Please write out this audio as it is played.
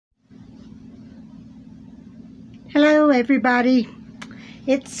Hello everybody,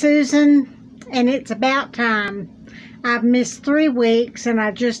 it's Susan and it's about time. I've missed 3 weeks and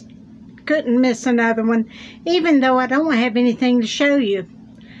I just couldn't miss another one, even though I don't have anything to show you.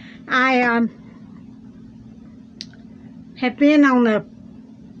 I have been on a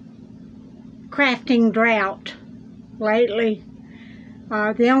crafting drought lately.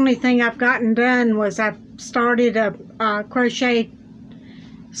 The only thing I've gotten done was I've started a crochet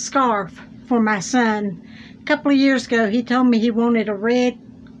scarf for my son. A couple of years ago, he told me he wanted a red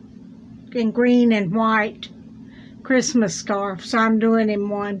and green and white Christmas scarf, so I'm doing him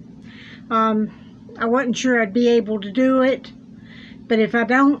one. I wasn't sure I'd be able to do it, but if I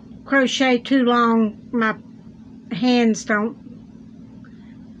don't crochet too long, my hands don't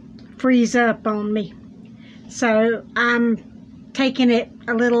freeze up on me. So I'm taking it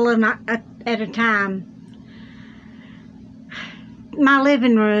a little at a time. My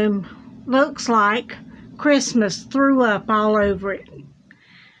living room looks like Christmas threw up all over it.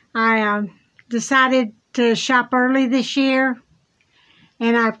 I decided to shop early this year,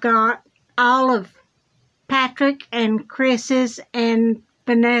 and I've got all of Patrick and Chris's and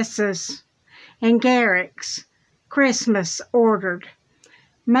Vanessa's and Garrick's Christmas ordered.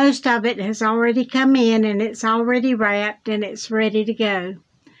 Most of it has already come in and it's already wrapped and it's ready to go.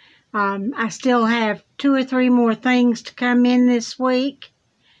 I still have 2 or 3 more things to come in this week,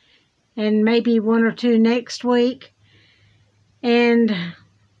 and maybe 1 or 2 next week. And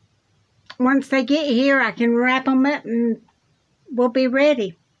once they get here, I can wrap them up and we'll be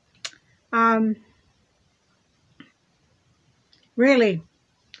ready. Really,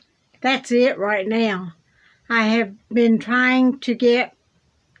 that's it right now. I have been trying to get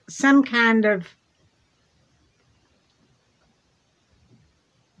some kind of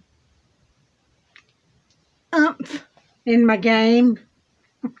oomph in my game.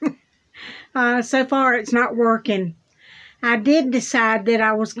 So far it's not working. I did decide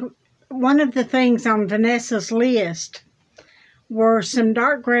that one of the things on Vanessa's list were some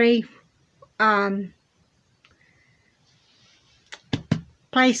dark gray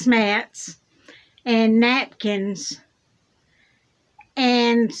placemats and napkins,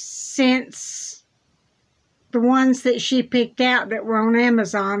 and since the ones that she picked out that were on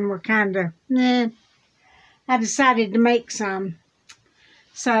Amazon were kind of I decided to make some.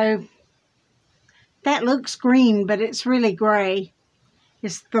 So that looks green, but it's really gray.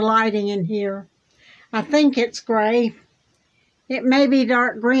 It's the lighting in here. I think it's gray. It may be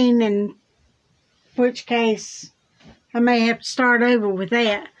dark green, in which case I may have to start over with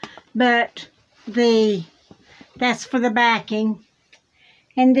that. But that's for the backing,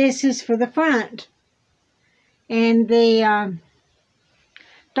 and this is for the front. And the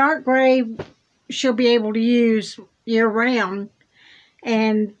dark gray she'll be able to use year-round,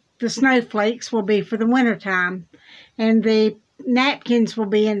 and the snowflakes will be for the winter time, and the napkins will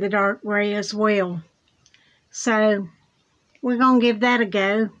be in the dark gray as well. So we're going to give that a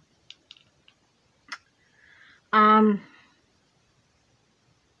go.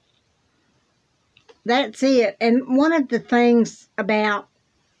 That's it. And one of the things about,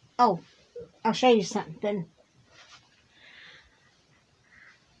 I'll show you something.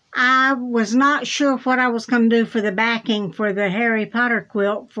 I was not sure what I was going to do for the backing for the Harry Potter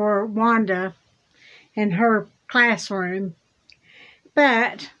quilt for Wanda in her classroom.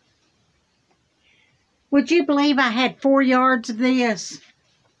 But would you believe I had 4 yards of this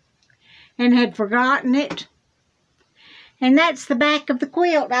and had forgotten it? And that's the back of the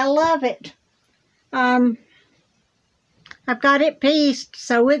quilt. I love it. I've got it pieced,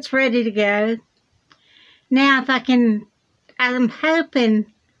 so it's ready to go. Now, if I can, I'm hoping,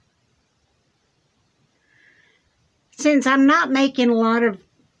 since I'm not making a lot of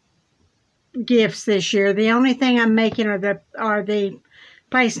gifts this year, the only thing I'm making are the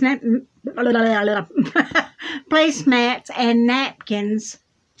placemats and napkins,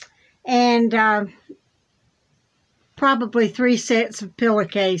 and probably 3 sets of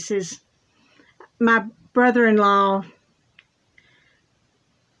pillowcases. My brother-in-law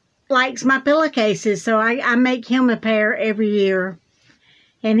likes my pillowcases, so I make him a pair every year,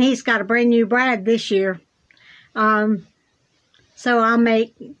 and he's got a brand new bride this year. So I'll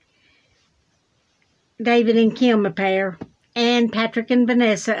make David and Kim a pair, and Patrick and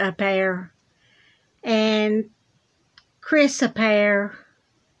Vanessa a pair, and Chris a pair.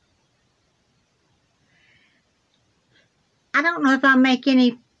 I don't know if I'll make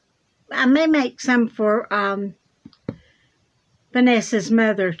any. I may make some for Vanessa's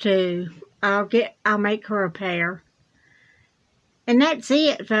mother too. I'll make her a pair. And that's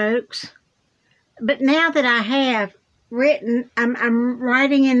it, folks. But now that I have written, I'm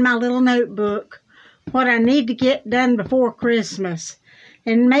writing in my little notebook what I need to get done before Christmas.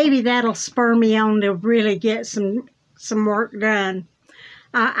 And maybe that'll spur me on to really get some work done.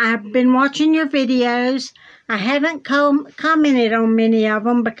 I've been watching your videos. I haven't commented on many of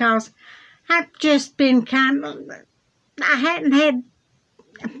them because I've just been I hadn't had,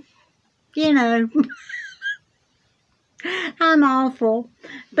 you know, I'm awful.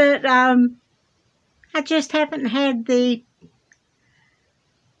 But I just haven't had the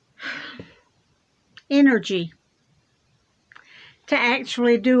energy to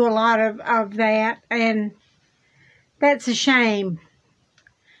actually do a lot of that, and that's a shame.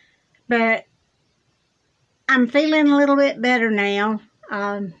 But I'm feeling a little bit better now,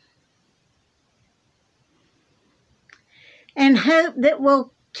 and hope that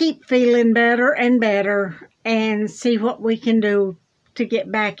we'll keep feeling better and better and see what we can do to get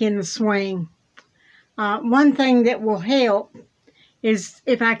back in the swing. One thing that will help is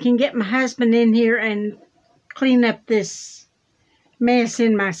if I can get my husband in here and clean up this mess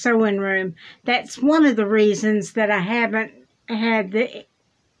in my sewing room. That's one of the reasons that I haven't had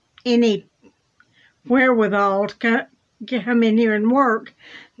any wherewithal to come in here and work,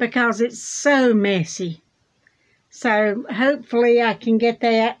 because it's so messy. So hopefully I can get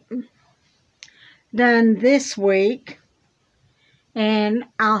that done this week, and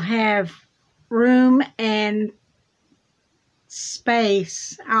I'll have room and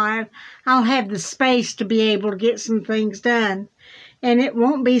space. I'll have the space to be able to get some things done, and it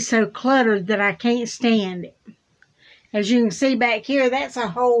won't be so cluttered that I can't stand it. As you can see back here, that's a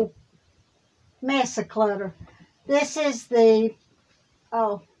whole mess of clutter. This is the,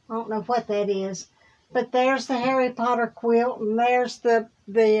 oh, I don't know what that is, but there's the Harry Potter quilt, and there's the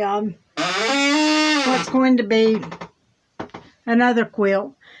what's going to be another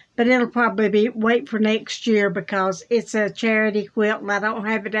quilt. But it'll probably wait for next year because it's a charity quilt and I don't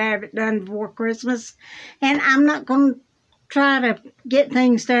have to have it done before Christmas. And I'm not going to try to get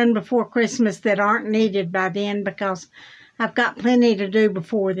things done before Christmas that aren't needed by then, because I've got plenty to do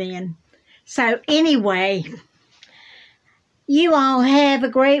before then. So anyway, you all have a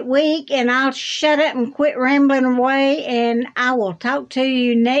great week, and I'll shut up and quit rambling away, and I will talk to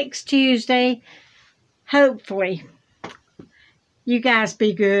you next Tuesday, hopefully. You guys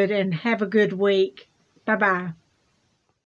be good and have a good week. Bye-bye.